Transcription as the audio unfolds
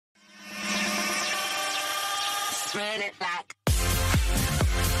Run it back.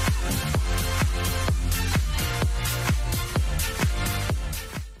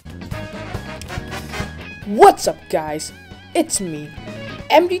 What's up, guys? It's me,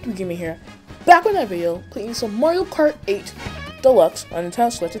 MD3 Gamer here, back with another video, playing some Mario Kart 8 Deluxe on Nintendo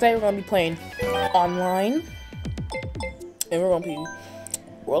Switch. Today we're going to be playing online, and we're going to be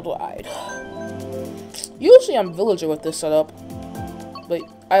worldwide. Usually I'm villager with this setup, but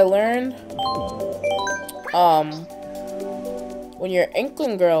I learned, when you're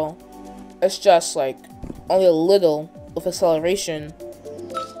Inkling Girl, it's just like only a little with acceleration.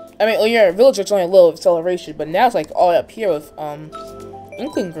 I mean, when you're a villager, it's only a little acceleration, but now it's like all up here with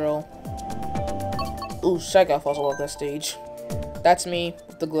Inkling Girl. Ooh, Shy Guy falls off that stage. That's me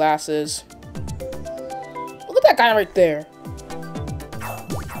with the glasses. Look at that guy right there.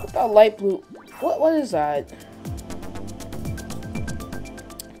 Look at that light blue. What is that?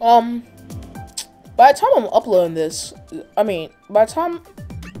 By the time I'm uploading this, by the time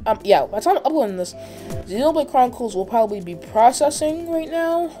I'm uploading this, Xenoblade Chronicles will probably be processing right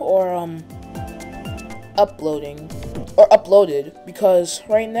now, or uploaded, because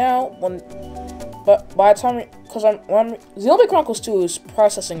right now, by the time, Xenoblade Chronicles 2 is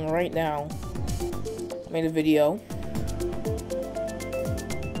processing right now. Made a video.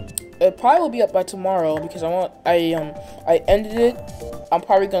 It probably will be up by tomorrow because I ended it. I'm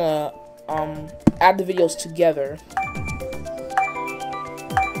probably gonna add the videos together.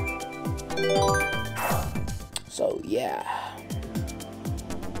 So yeah.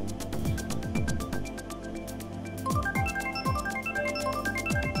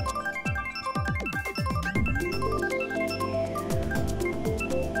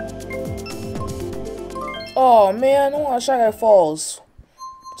 Oh man, I don't want to Shy Guy Falls.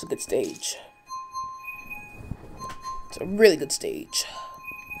 It's a good stage. It's a really good stage.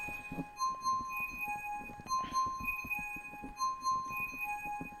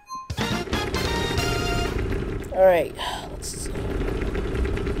 Alright,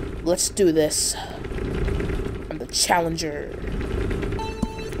 let's do this. I'm the challenger.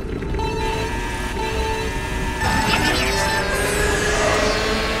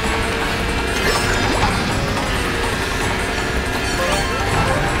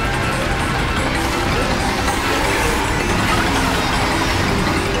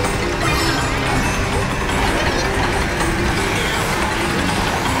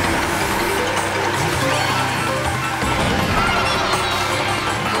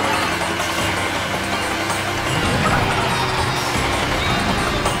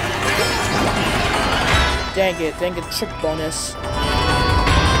 Dang it, trick bonus.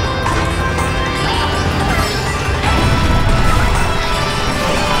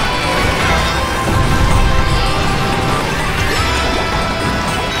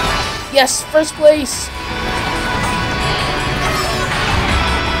 Yes, first place!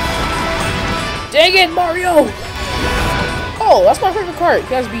 Dang it, Mario! Oh, that's my favorite cart.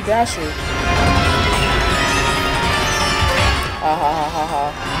 He has to be Dasher. Ha ha ha ha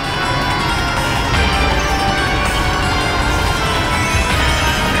ha.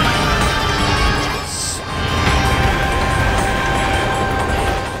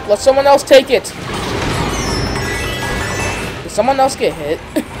 Let someone else take it. Did someone else get hit?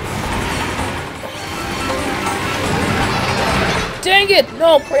 Dang it!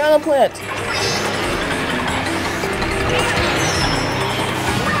 No, Piranha Plant.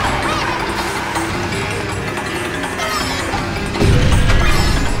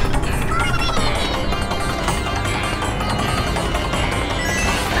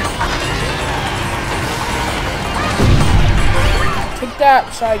 Take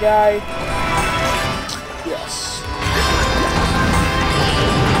that, Shy Guy. Yes.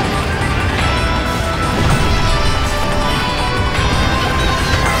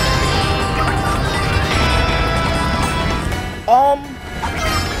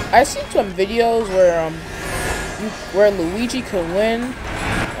 I seen some videos where Luigi could win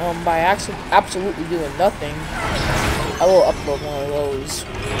by absolutely doing nothing. I will upload one of those.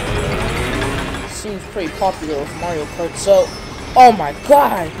 Seems pretty popular with Mario Kart, so. Oh my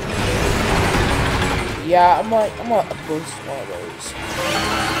god! Yeah, I'm gonna upload one of those.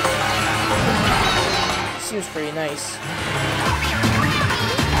 Seems pretty nice.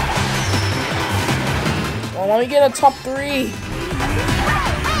 Well, let me get a top 3.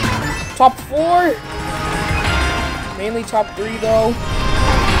 Top 4? Mainly top 3 though.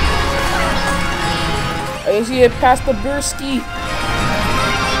 I see it past the Bursky.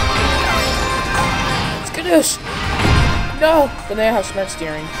 Skadoosh! No! But then I have smart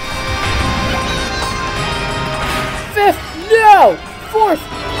steering. 5th! No! 4th!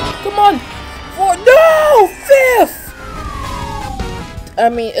 Come on! 4. No! 5th! I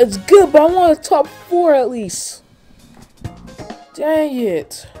mean, it's good, but I want a top 4 at least. Dang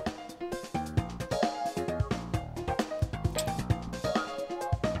it.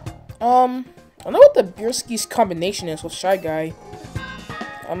 I don't know what the Bierski's combination is with Shy Guy.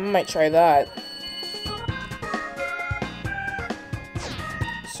 I might try that.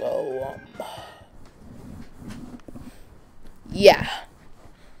 So, yeah.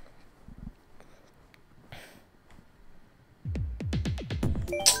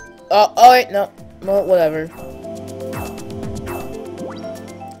 Oh wait, no, whatever.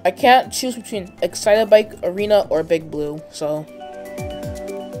 I can't choose between Excitebike, Arena, or Big Blue, so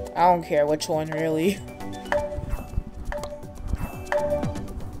I don't care which one, really.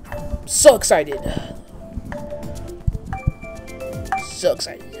 So excited. So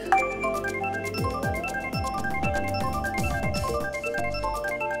excited.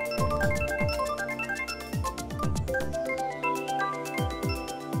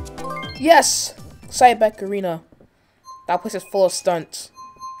 Yes! Excitebike Arena. That place is full of stunts.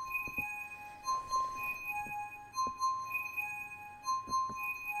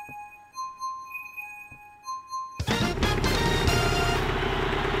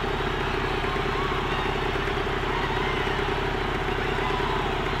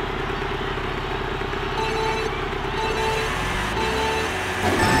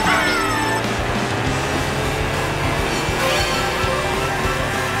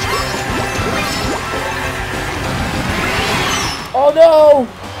 Oh no!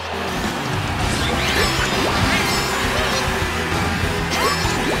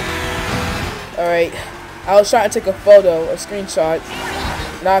 Alright. I was trying to take a photo, a screenshot.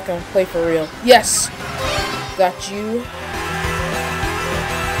 Now I can play for real. Yes! Got you.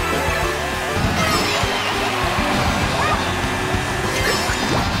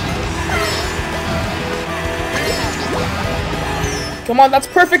 Come on, that's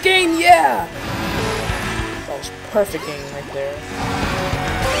perfect aim! Yeah! That was perfect aim right there.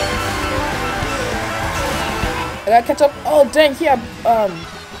 I gotta catch up. Oh dang, he had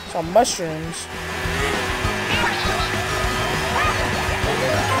some mushrooms.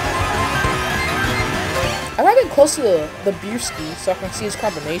 I gotta get close to the Bierski so I can see his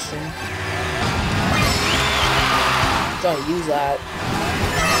combination. Don't use that.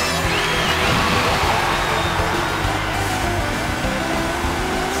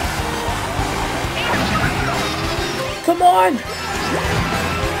 Come on!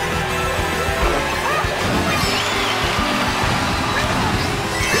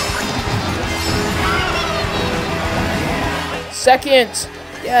 Second!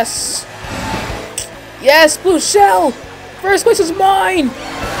 Yes! Yes, Blue Shell! First place is mine!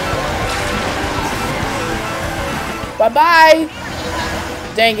 Bye-bye!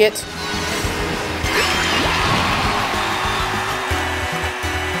 Dang it.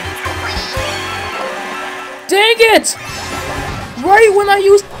 Dang it! Right when I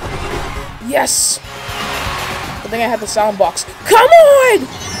used... Yes! I think I had the sound box. Come on!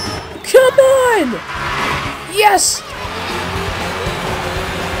 Come on! Yes!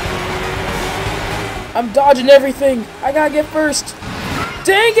 I'm dodging everything. I gotta get first.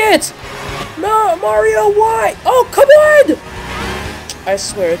 Dang it! No, Mario, why? Oh, come on! I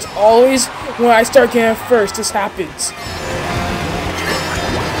swear, it's always when I start getting first this happens.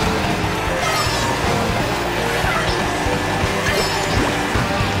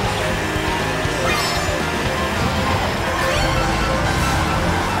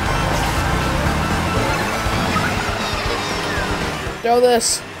 Throw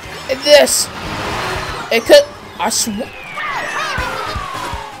this. And this. It could. I swear.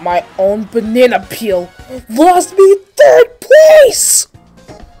 My own banana peel lost me 3rd place!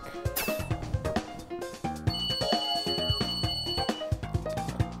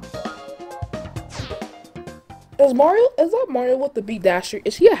 Is that Mario with the Big Dasher?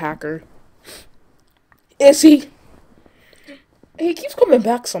 Is he a hacker? Is he? He keeps coming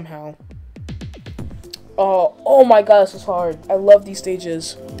back somehow. Oh my god, this is hard. I love these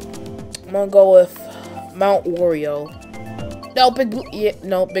stages. I'm gonna go with Mount Wario. No, Big Blue. Yeah,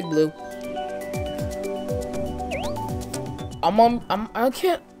 no, Big Blue. I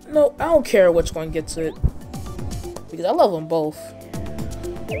can't. No, I don't care which one gets it because I love them both.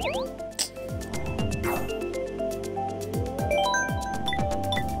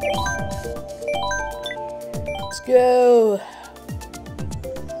 Let's go.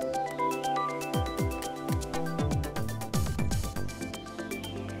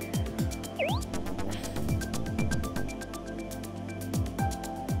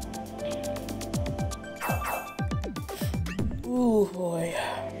 Ooh, boy.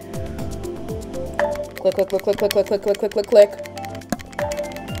 Click, click, click, click, click, click, click, click, click, click, click.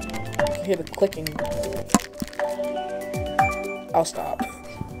 I can hear the clicking. I'll stop.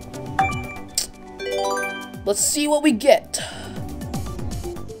 Let's see what we get.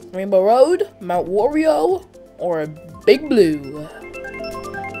 Rainbow Road, Mount Wario, or Big Blue.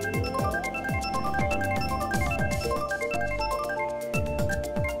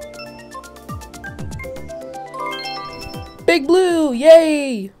 Big Blue,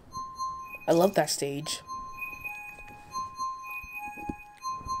 yay! I love that stage.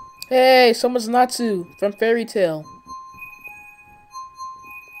 Hey, someone's Natsu from Fairy Tail.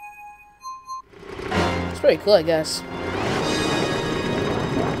 It's pretty cool, I guess.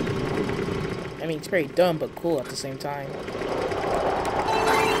 I mean, it's pretty dumb, but cool at the same time.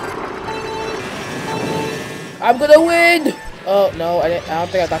 I'm gonna win! Oh, no, I don't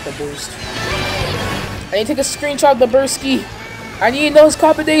think I got the boost. I need to take a screenshot of the Bursky. I need to know his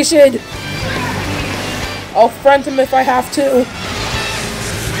combination. I'll friend him if I have to.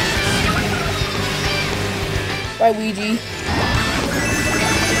 Bye, Ouija.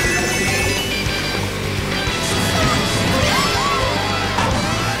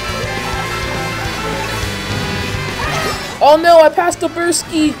 Oh no, I passed the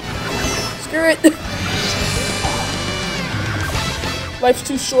Bursky. Screw it. Life's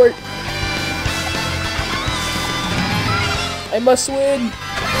too short. I must win.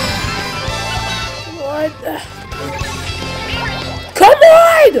 What? Come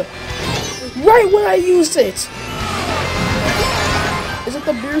on! Right when I used it. Is it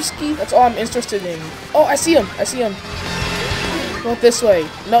the Bursky? That's all I'm interested in. Oh, I see him. I see him. He went this way.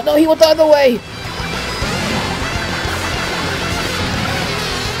 No, no, he went the other way.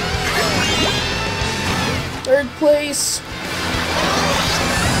 Third place.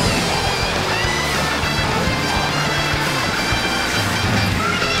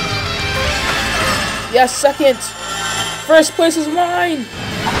 Yes, second. First place is mine.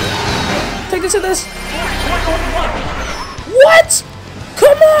 Take this to this. What?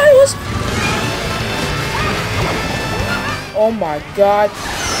 Come on. Oh my god.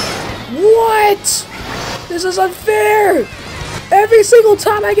 What? This is unfair. Every single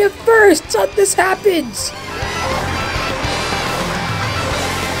time I get first, this happens.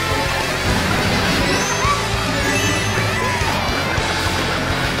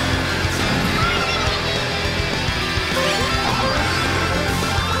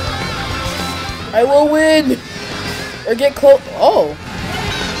 I will win! Or get close. Oh!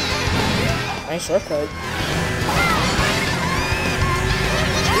 Nice shortcut.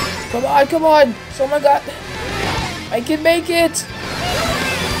 Come on, come on! Someone got. I can make it!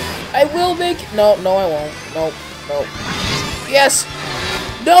 I will make it! No, no, I won't. Nope, nope. Yes!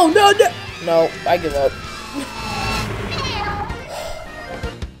 No, no, no! No, I give up.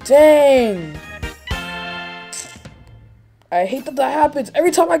 Dang! I hate that that happens.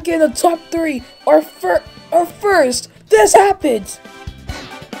 Every time I get in the top 3 or first, this happens.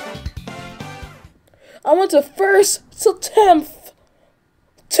 I went to first to 10th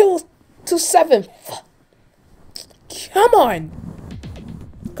to 7th. Come on.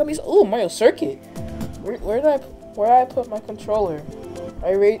 Come on. Oh, Mario Circuit. Where did I put my controller?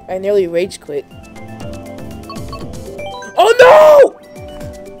 I nearly rage quit. Oh no!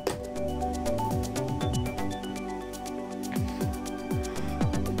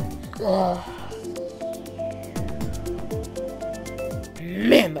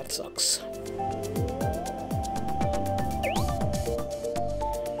 Man, that sucks.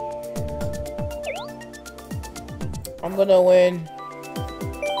 I'm gonna win.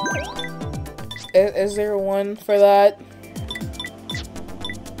 Is there one for that?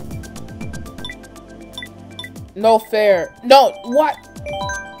 No fair. No, what?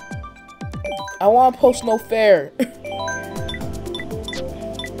 I want to post no fair.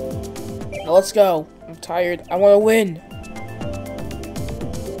 Now let's go. I'm tired. I want to win.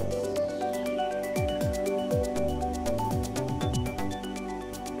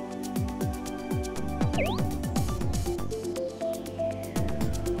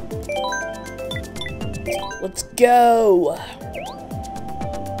 Let's go.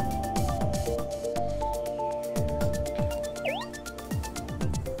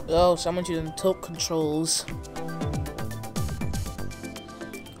 Oh, someone's using tilt controls.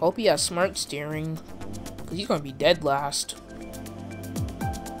 Hope he has smart steering, because he's gonna be dead last.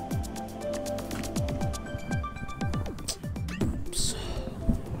 Oops.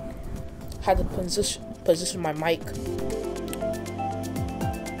 Had to position my mic.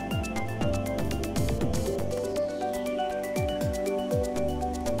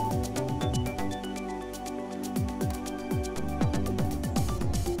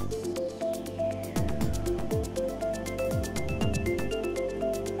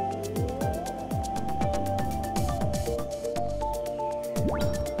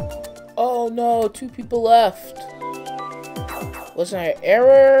 no, 2 people left. Was there an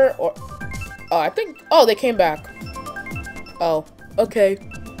error or? Oh, I think. Oh, they came back. Oh, okay.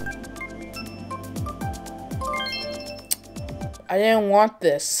 I didn't want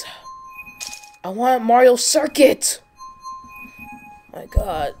this. I want Mario Circuit. My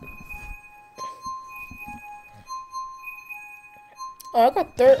God. Oh, I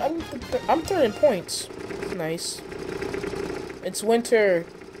got third. I'm third in points. That's nice. It's winter.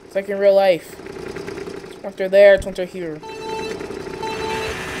 It's like in real life. It's winter there. It's winter here.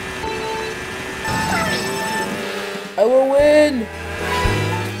 I will win.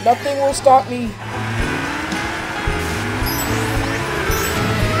 Nothing will stop me.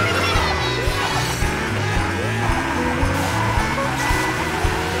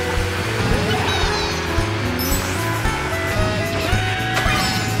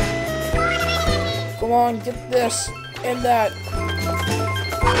 Come on, get this and that.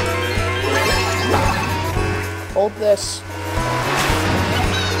 Hold this.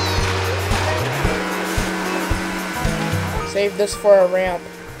 Save this for a ramp.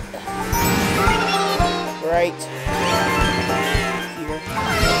 Right here.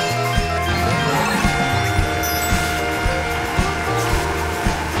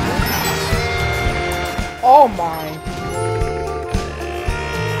 Oh my.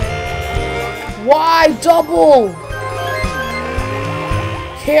 Why double?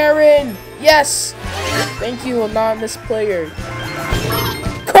 Karen! Yes! Thank you, anonymous player.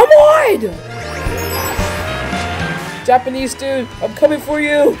 Come on! Japanese dude, I'm coming for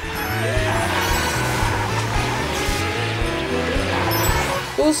you!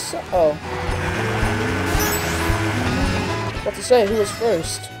 Who's... oh. What to say, who was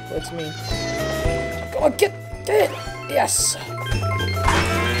first? That's me. Come on, get it! Yes!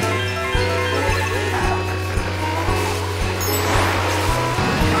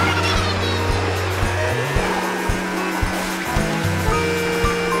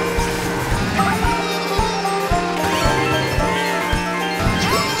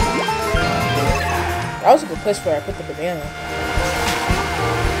 That was a good place where I put the banana.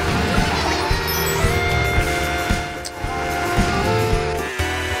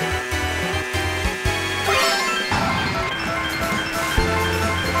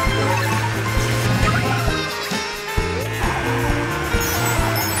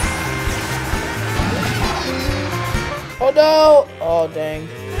 Oh no! Oh dang.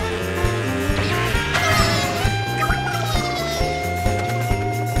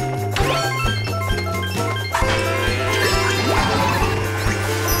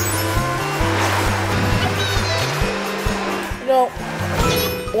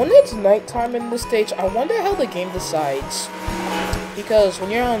 When it's nighttime in this stage, I wonder how the game decides. Because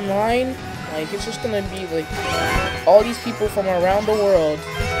when you're online, like, it's just gonna be, like, all these people from around the world.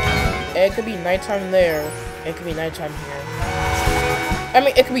 And it could be nighttime there, and it could be nighttime here. I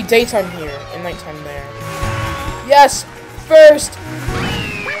mean, it could be daytime here, and nighttime there. Yes! First!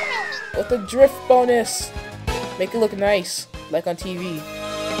 With the drift bonus! Make it look nice, like on TV.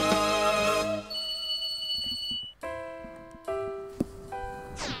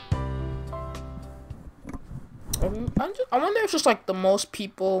 I wonder if it's just like the most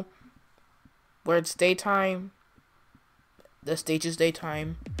people where it's daytime, the stage is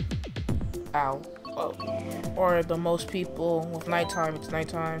daytime, ow, oh. Or the most people with nighttime, it's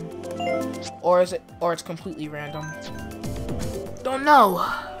nighttime, or it's completely random. Don't know.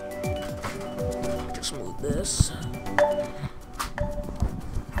 Just move this.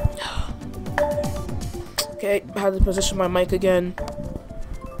 Okay, I had to position my mic again.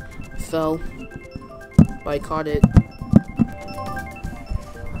 Fell, but I caught it.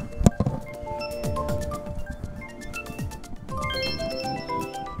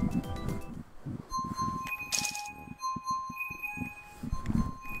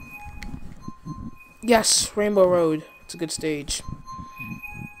 Yes, Rainbow Road. It's a good stage.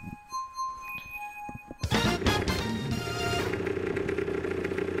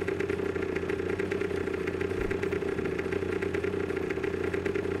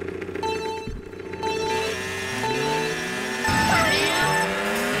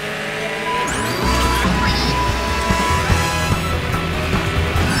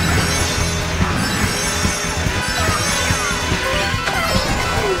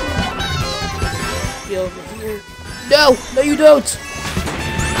 Over here. No! No, you don't!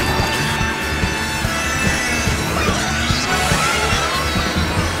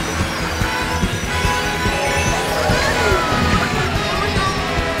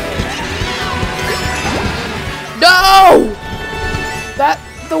 No! That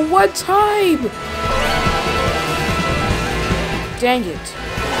the one time! Dang it.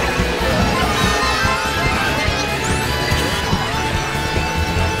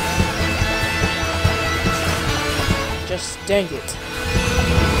 first. Dang it.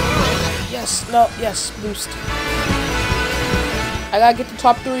 Yes, no, yes, boost. I gotta get the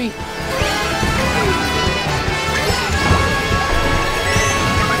top 3.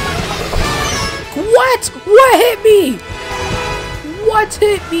 What? What hit me? What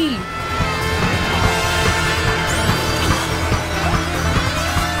hit me?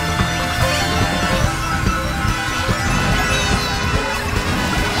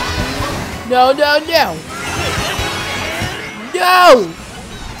 No, no, no. No!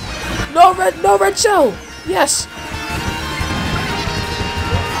 No red shell! Yes!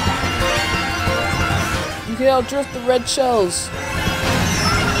 You can outdrift the red shells.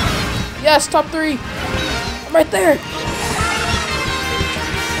 Yes, top 3! I'm right there!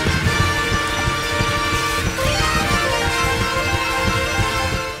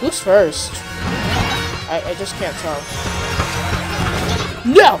 Who's first? I just can't tell.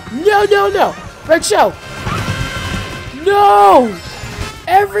 No! No, no, no! Red shell! No!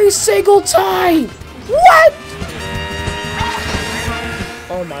 Every single time! What?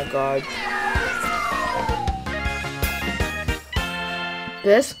 Oh my god.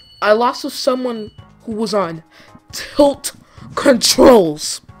 This, I lost to someone who was on tilt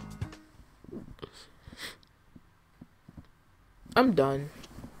controls. I'm done.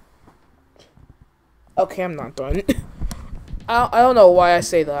 Okay, I'm not done. I don't know why I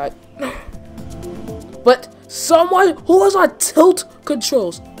say that. But someone who was on tilt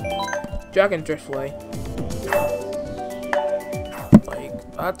controls. Dragon Driftway.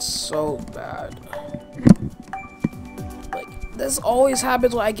 Like, that's so bad. Like, this always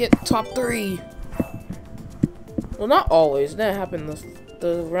happens when I get top 3. Well, not always. It didn't happen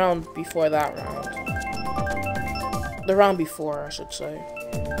the round before that round. The round before, I should say.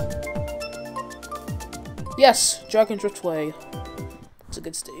 Yes, Dragon Driftway. It's a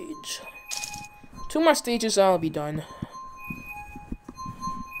good stage. 2 more stages and I'll be done.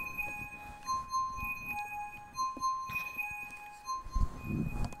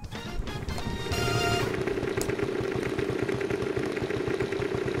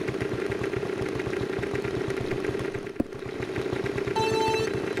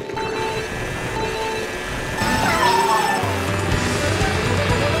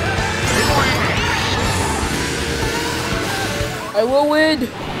 I will win!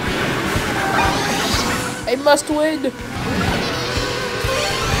 I must win!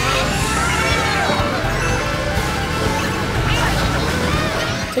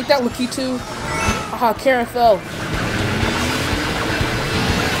 Take that, Lakitu. Aha, Karen fell.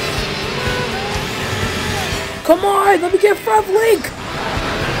 Come on, let me get front link!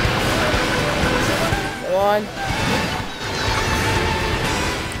 Come on.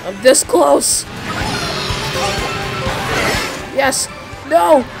 I'm this close. Yes!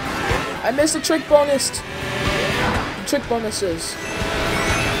 No! I missed the trick bonus. The trick bonuses.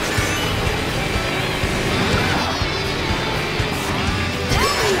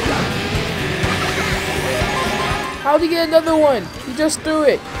 How'd he get another one? He just threw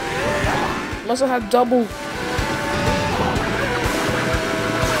it. Must have had double.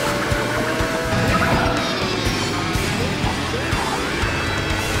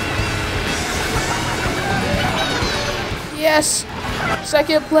 Yes!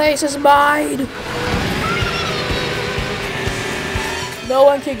 Second place is mine! No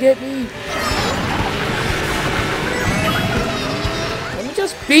one can get me. Let me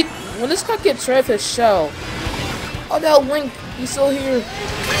just beat... When this guy gets rid of his shell... Oh no, Link! He's still here.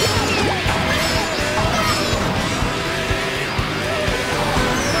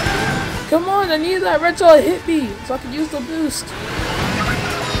 Come on, I need that red shell to hit me so I can use the boost.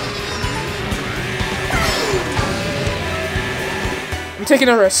 I'm taking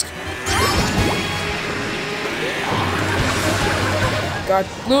a risk. God,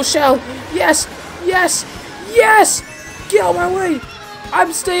 blue shell. Yes, yes, yes! Get out of my way!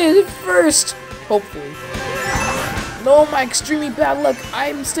 I'm staying in first. Hopefully. No, my extremely bad luck.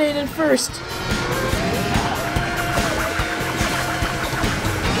 I'm staying in first.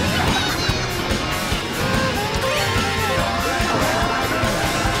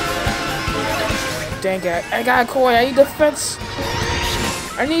 Dang it, I got a coin. I need defense.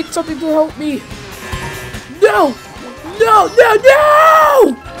 I need something to help me. No! No! No!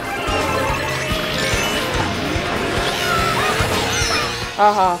 No!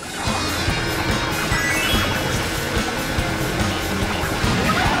 Haha.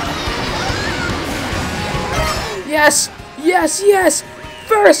 Yes! Yes! Yes!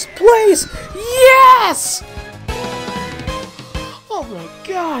 First place! Yes! Oh my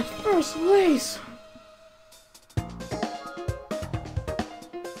god! First place!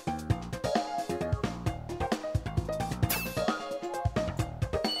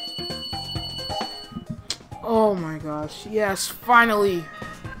 Oh my gosh, yes, finally!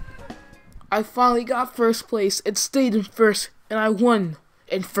 I finally got first place and stayed in first, and I won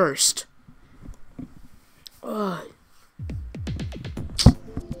in first.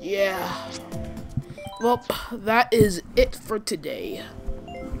 Yeah. Well, that is it for today.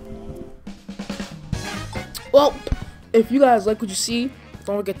 Well, if you guys like what you see,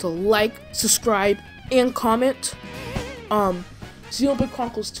 don't forget to like, subscribe, and comment. Xenoblade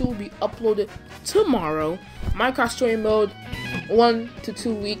Chronicles 2 will be uploaded tomorrow. Minecraft Story Mode, 1 to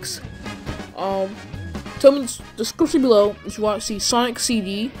 2 weeks. Tell me in the description below if you want to see Sonic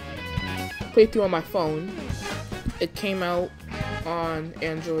CD playthrough on my phone. It came out on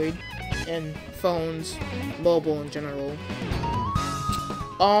Android and phones, mobile in general.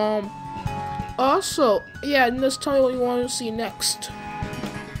 Also, yeah, just tell me what you want to see next.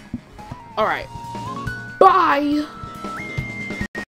 Alright. Bye!